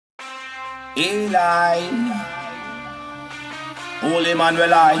Eli, Holy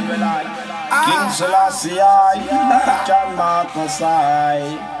Manuel I, King Selassie I, John Marcus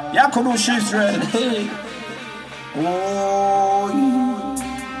I, Yakubush Israel, hey. Oh,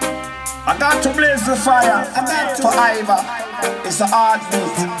 I got to blaze the fire for Iva. It's a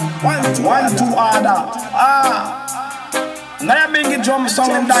heartbeat. One, two, order. Now I bring a drum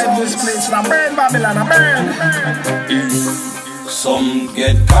song and dive this place. Now burn Babylon, I burn. Some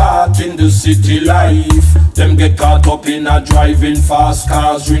get caught in the city life. Them get caught up in a driving fast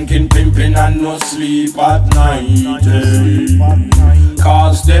cars, drinking, pimping and no sleep at night.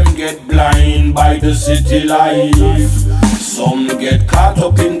 Cause them get blind by the city life. Some get caught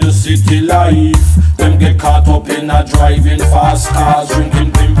up in the city life. Them get caught up in a driving fast cars,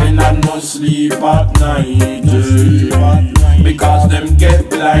 drinking, pimping and no sleep at night. Because them get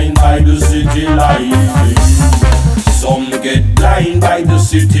blind by the city life. Some get blind by the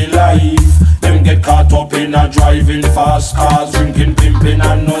city life. Them get caught up in a driving fast cars, drinking, pimping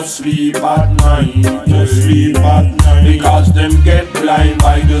and no sleep at night. No sleep at night. Because them get blind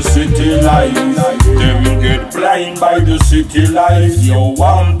by the city life. Them get blind by the city life. Yo,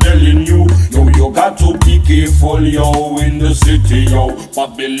 I'm telling you, yo, you got to be careful, yo, in the city, yo.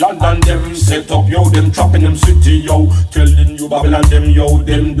 Babylon and them set up, yo, them trapping them city, yo. Telling you Babylon them, yo,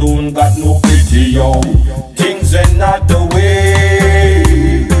 them don't got no pity, yo. Things are not the way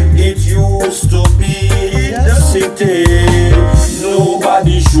it used to be in the city.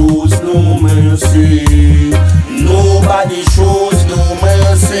 Nobody shows no mercy. Nobody shows no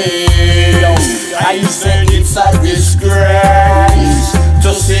mercy. I said it's a disgrace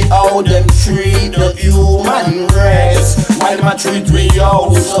to see how them treat the human race. While them treat we,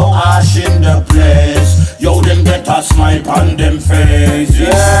 yo, so harsh in the place. Yo, them get a smile on them face,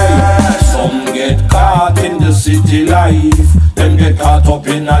 yeah. Some get caught in the city life. Them get caught up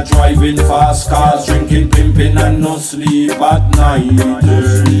in a driving fast cars, drinking, pimping and no sleep at night.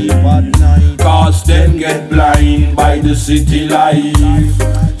 Cause them get blind by the city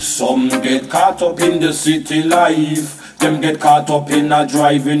life. Some get caught up in the city life. Them get caught up in a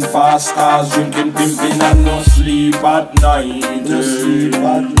driving fast cars, drinking, pimping and no sleep at night.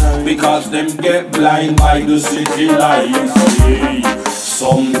 Because them get blind by the city life.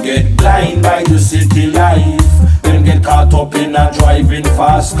 Some get blind by the city life. Them get caught up in a driving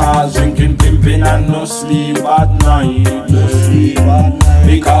fast cars, drinking, pimping and no sleep at night.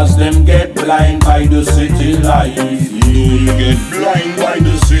 Because them get blind by the city life. Don't get blind by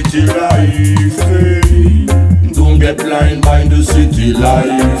the city life. Don't get blind by the city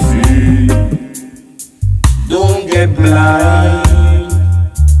life. Don't get blind.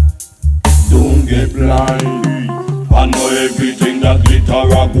 Don't get blind. I know everything that glitter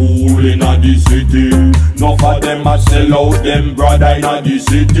a gold in the city. Enough of them a sell out them brother in the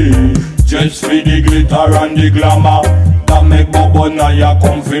city. Just for the glitter and the glamour that make Bobo Niyah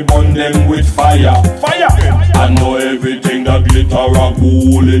come fi burn them with fire. Fire! I know everything that glitter a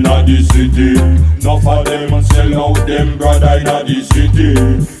gold in the city. Enough of them a sell out them brother in the city.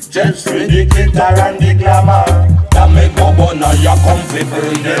 Just for the glitter and the glamour that make Bobo Niyah come fi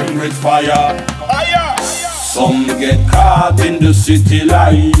burn them with fire. Fire! Some get caught in the city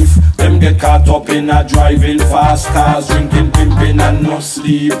life. Them get caught up in a driving fast cars, drinking, pimping and no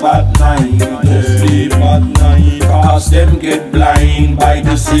sleep at night. No sleep at night. Cause them get blind by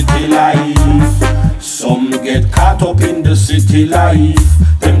the city life. Some get caught up in the city life.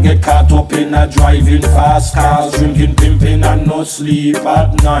 Them get caught up in a driving fast cars, drinking, pimping and no sleep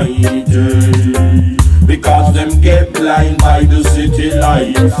at night. Because them get blind by the city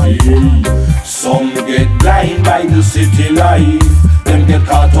life. Some get blind by the city life. Them get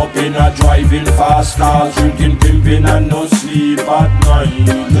caught up in a driving fast cars, drinking, pimping and no sleep at night.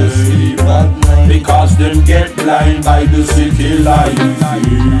 No sleep at night. Because them get blind by the city life.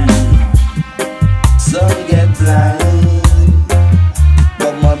 Some get blind,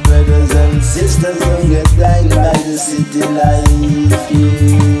 but my brothers and sisters don't get blind by the city life,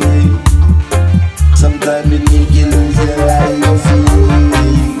 yeah. Sometimes it make you lose your life, yeah.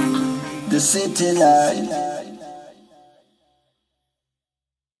 The city life.